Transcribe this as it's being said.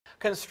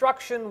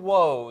Construction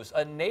woes.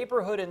 A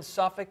neighborhood in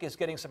Suffolk is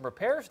getting some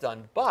repairs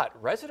done, but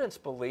residents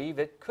believe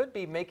it could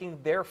be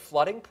making their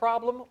flooding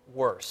problem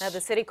worse. Now, the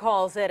city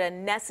calls it a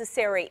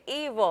necessary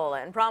evil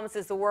and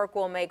promises the work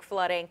will make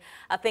flooding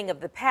a thing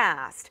of the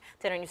past.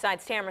 10 on your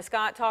side's Tamara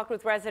Scott talked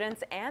with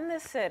residents and the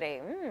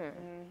city.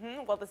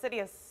 Well, the city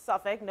of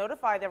Suffolk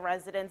notified the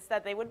residents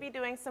that they would be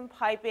doing some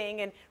piping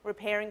and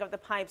repairing of the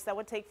pipes that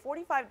would take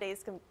 45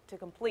 days to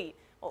complete.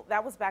 Well,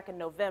 that was back in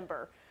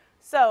November.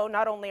 So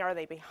not only are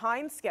they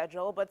behind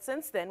schedule, but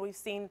since then we've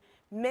seen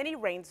many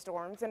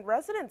rainstorms, and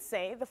residents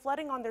say the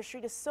flooding on their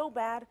street is so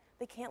bad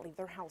they can't leave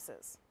their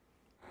houses.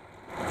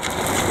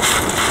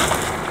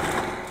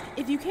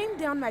 If you came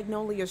down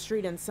Magnolia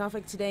Street in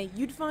Suffolk today,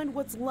 you'd find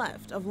what's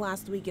left of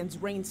last weekend's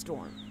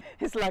rainstorm.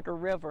 It's like a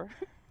river,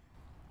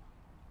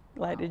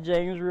 like the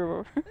James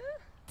River.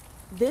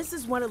 This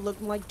is what it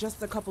looked like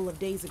just a couple of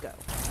days ago.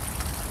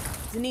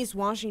 Denise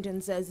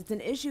Washington says it's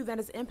an issue that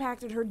has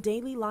impacted her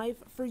daily life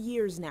for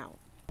years now.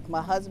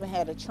 My husband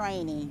had a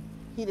training.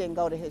 He didn't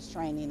go to his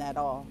training at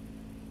all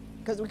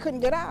because we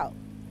couldn't get out.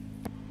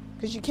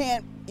 Because you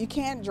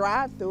can't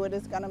drive through it.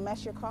 It's going to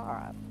mess your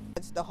car up.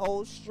 It's the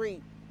whole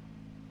street,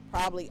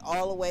 probably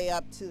all the way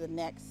up to the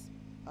next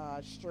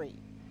street,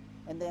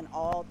 and then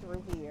all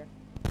through here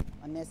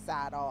on this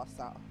side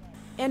also.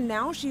 And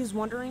now she's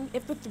wondering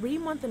if the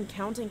 3-month and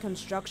counting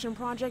construction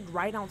project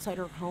right outside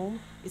her home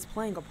is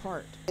playing a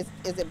part.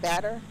 Is it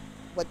better?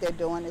 What they're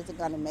doing, is it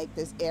going to make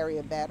this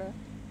area better,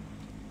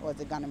 or is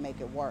it going to make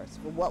it worse?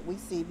 But what we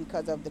see,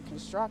 because of the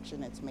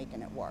construction, it's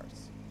making it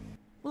worse.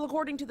 Well,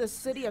 according to the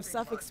City of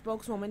Suffolk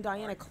spokeswoman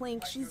Diana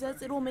Klink, she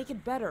says it will make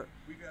it better.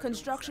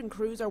 Construction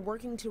crews are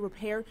working to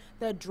repair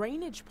the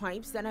drainage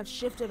pipes that have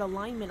shifted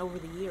alignment over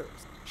the years.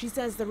 She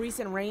says the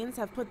recent rains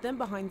have put them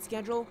behind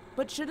schedule,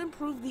 but should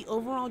improve the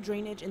overall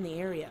drainage in the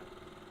area.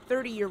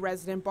 30-year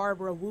resident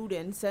Barbara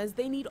Wooden says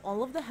they need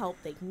all of the help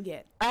they can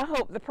get. I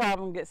hope the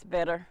problem gets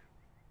better.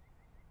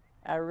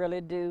 I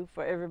really do,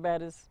 for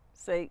everybody's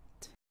sake.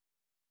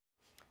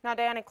 Now,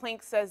 Diana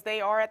Klink says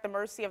they are at the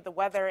mercy of the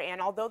weather,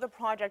 and although the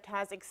project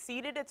has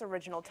exceeded its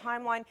original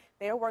timeline,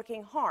 they are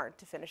working hard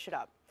to finish it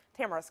up.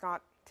 Tamara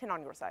Scott, 10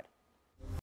 on your side.